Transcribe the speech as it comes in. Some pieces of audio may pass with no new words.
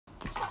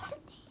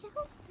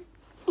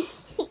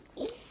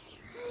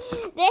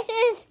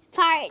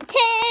part 2.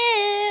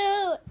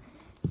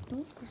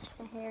 Don't brush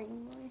the hair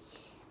anymore.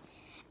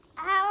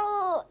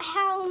 Ow,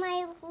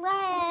 my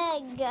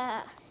leg.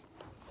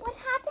 What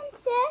happened,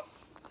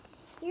 sis?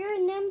 You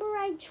remember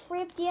I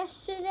tripped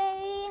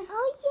yesterday?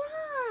 Oh,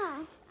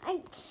 yeah.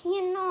 I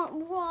cannot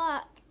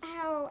walk.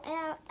 Ow,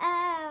 ow,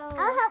 ow.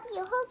 I'll help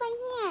you. Hold my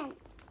hand.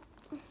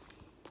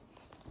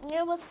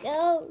 Yeah, let's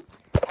go.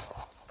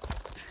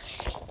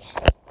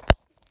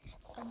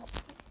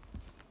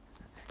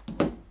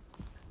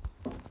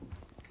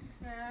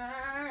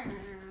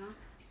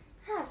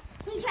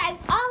 We drive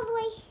all the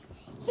way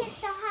here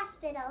to the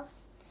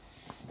hospitals.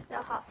 The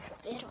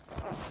hospital.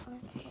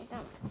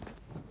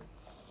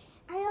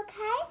 Are you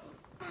okay?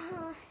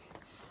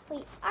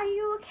 Wait, are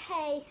you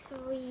okay,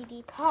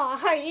 sweetie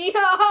pie?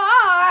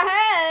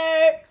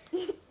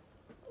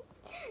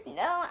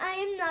 No, I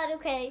am not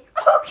okay.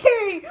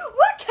 Okay,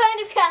 what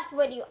kind of cast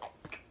would you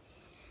like?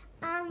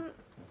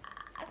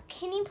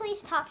 Can you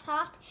please talk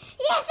soft?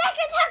 Yes, I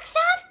can talk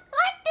soft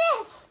like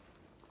this.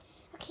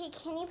 Okay,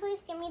 can you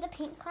please give me the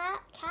pink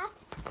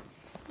cast?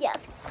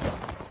 Yes.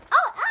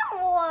 Oh,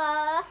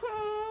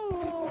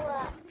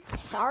 ow.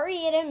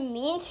 Sorry, I didn't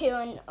mean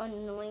to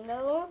annoy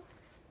though.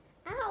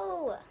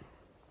 Ow.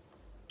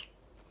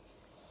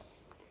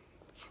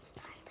 I'm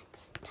sorry, but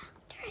this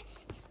doctor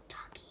is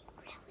talking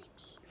really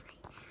mean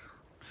right now.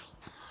 I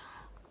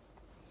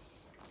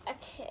know.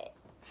 Okay.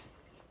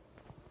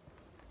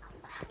 As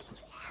long as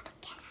you have a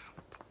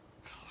cast.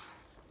 I know.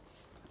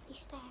 At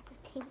least I have a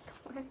pink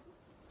one.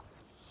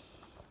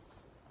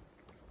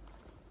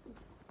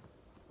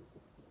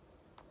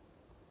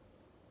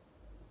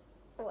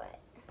 What?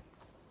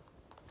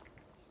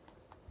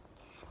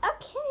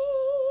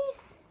 Okay.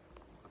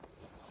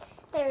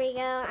 There we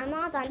go. I'm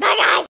all done. Bye, guys!